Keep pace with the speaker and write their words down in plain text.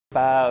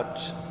About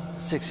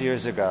 6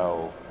 years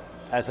ago,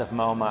 SF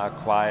MoMA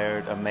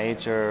acquired a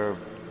major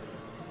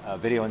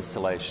video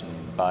installation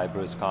by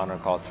Bruce Conner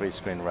called Three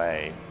Screen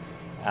Ray.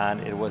 And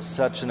it was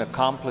such an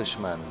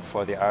accomplishment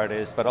for the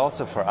artist, but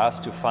also for us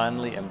to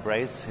finally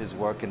embrace his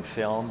work in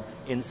film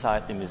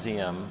inside the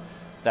museum,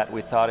 that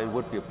we thought it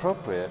would be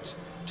appropriate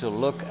to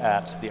look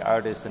at the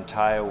artist's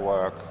entire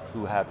work,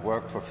 who had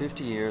worked for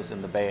 50 years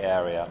in the Bay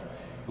Area,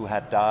 who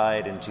had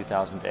died in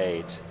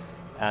 2008.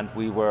 And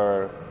we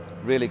were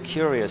really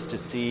curious to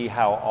see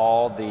how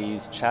all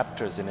these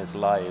chapters in his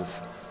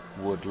life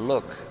would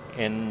look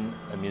in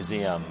a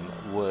museum,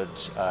 would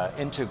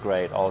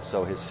integrate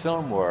also his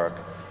film work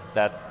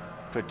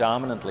that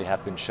predominantly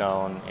had been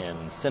shown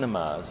in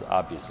cinemas,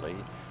 obviously,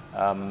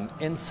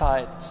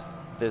 inside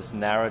this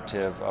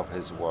narrative of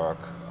his work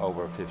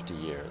over 50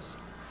 years.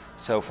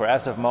 So for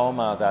SF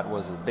MoMA, that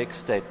was a big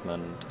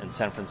statement. In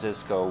San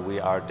Francisco, we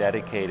are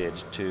dedicated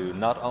to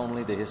not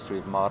only the history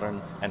of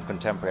modern and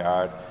contemporary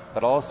art,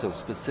 but also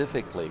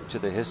specifically to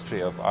the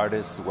history of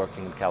artists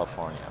working in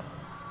California.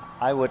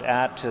 I would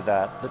add to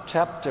that, the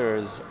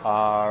chapters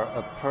are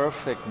a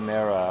perfect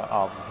mirror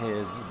of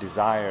his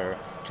desire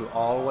to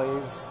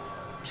always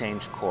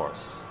change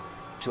course,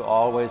 to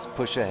always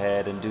push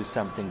ahead and do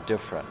something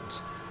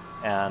different.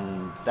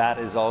 And that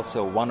is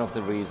also one of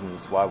the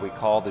reasons why we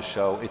call the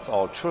show It's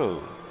All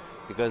True,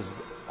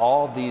 because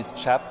all these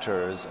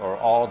chapters or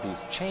all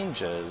these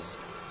changes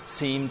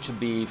seem to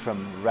be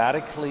from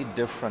radically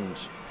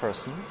different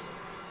persons,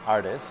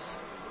 artists.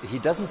 He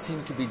doesn't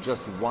seem to be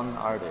just one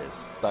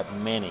artist, but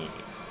many.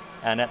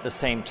 And at the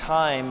same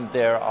time,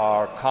 there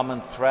are common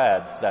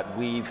threads that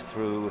weave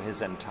through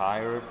his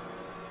entire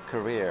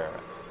career.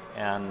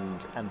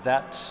 And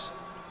that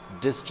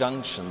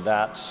disjunction,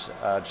 that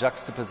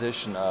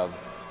juxtaposition of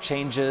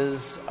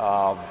changes,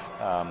 of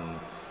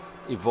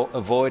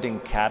avoiding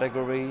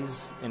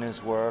categories in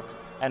his work,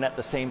 and at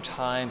the same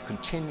time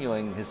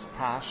continuing his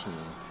passion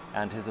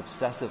and his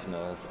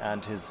obsessiveness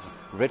and his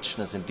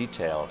richness in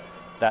detail,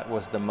 that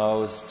was the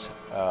most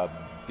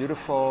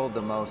beautiful,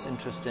 the most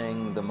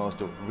interesting, the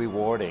most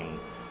rewarding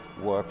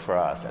work for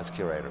us as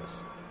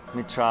curators. Let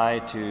me try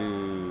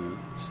to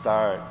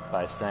start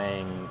by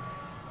saying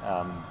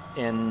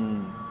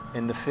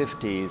in the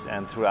 50s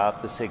and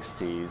throughout the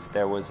 60s,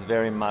 there was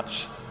very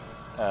much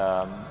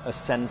a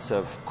sense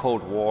of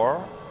Cold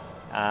War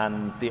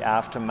and the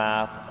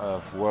aftermath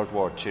of World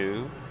War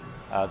II,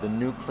 the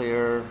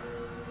nuclear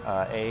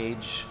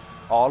age.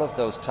 All of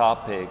those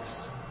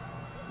topics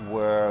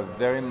were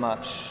very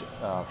much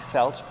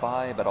felt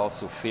by, but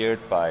also feared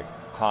by,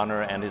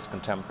 Conner and his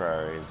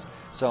contemporaries.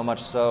 So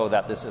much so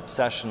that this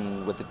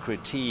obsession with the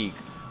critique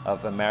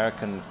of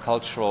American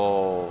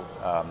cultural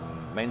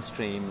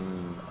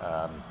mainstream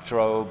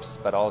tropes,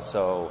 but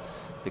also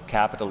the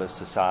capitalist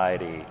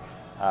society,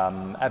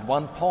 at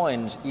one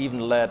point even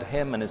led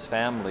him and his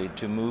family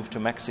to move to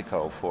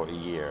Mexico for a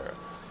year.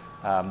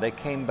 They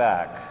came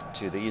back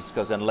to the East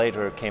Coast and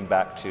later came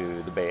back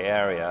to the Bay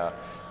Area,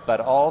 but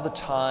all the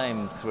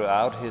time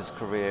throughout his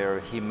career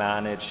he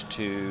managed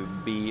to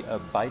be a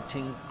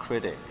biting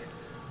critic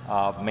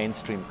of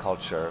mainstream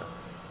culture.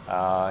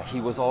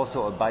 He was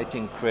also a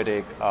biting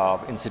critic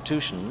of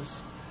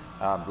institutions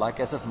like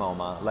SF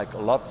MoMA, like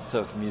lots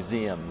of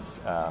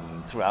museums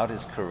throughout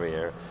his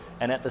career.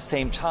 And at the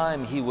same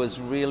time, he was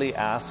really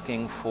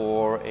asking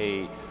for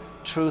a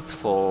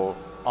truthful,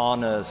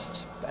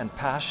 honest, and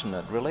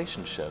passionate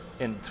relationship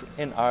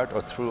in art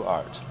or through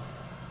art.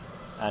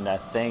 And I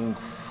think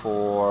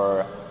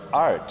for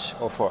art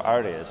or for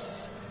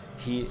artists,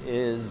 he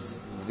is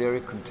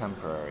very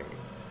contemporary.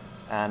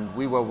 And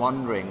we were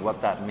wondering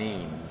what that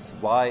means.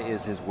 Why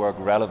is his work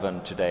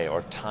relevant today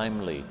or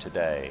timely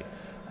today?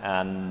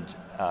 And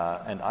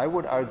I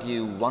would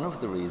argue one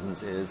of the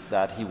reasons is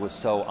that he was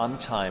so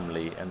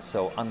untimely and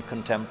so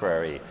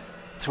uncontemporary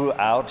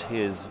throughout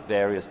his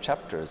various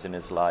chapters in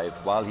his life.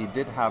 While he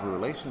did have a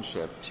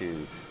relationship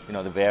to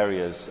the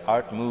various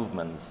art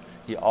movements,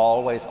 he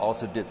always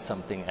also did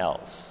something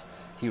else.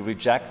 He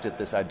rejected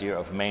this idea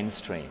of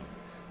mainstream,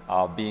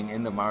 of being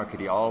in the market.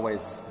 He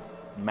always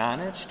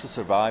managed to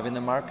survive in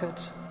the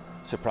market,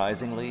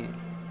 surprisingly,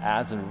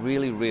 as a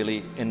really,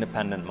 really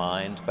independent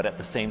mind, but at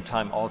the same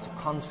time also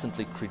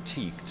constantly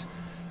critiqued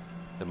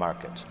the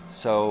market.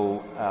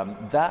 So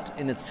that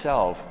in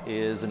itself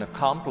is an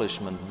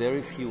accomplishment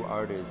very few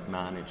artists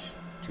manage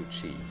to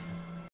achieve.